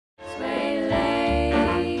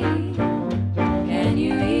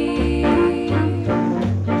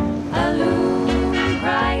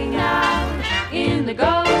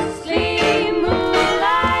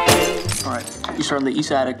start in the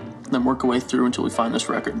east attic, and then work our way through until we find this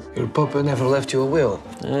record. Your papa never left you a will.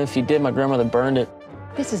 If he did, my grandmother burned it.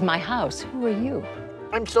 This is my house. Who are you?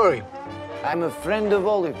 I'm sorry. I'm a friend of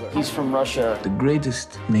Oliver. He's from Russia. The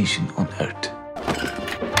greatest nation on earth.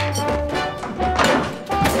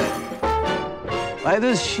 Why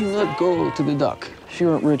does she not go to the dock? If she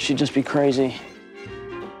weren't rich, she'd just be crazy.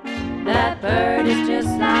 That bird is just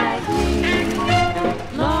like me.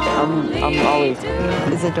 I'm Ollie.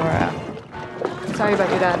 Isadora. Sorry about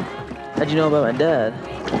your dad. How'd you know about my dad?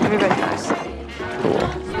 Everybody knows. Cool.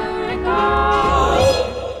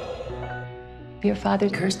 Your father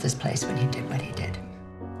cursed this place when he did what he did.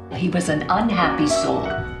 He was an unhappy soul.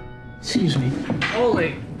 Excuse me.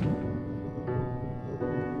 Ollie!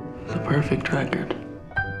 The perfect record.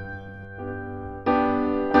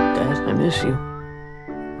 Dad, I miss you.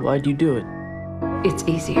 Why'd you do it? It's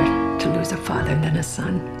easier to lose a father than a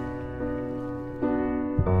son.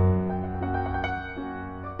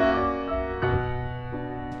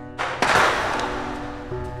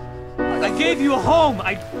 I gave you a home.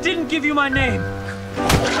 I didn't give you my name.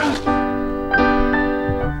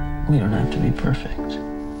 We don't have to be perfect.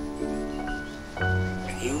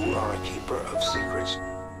 You are a keeper of secrets.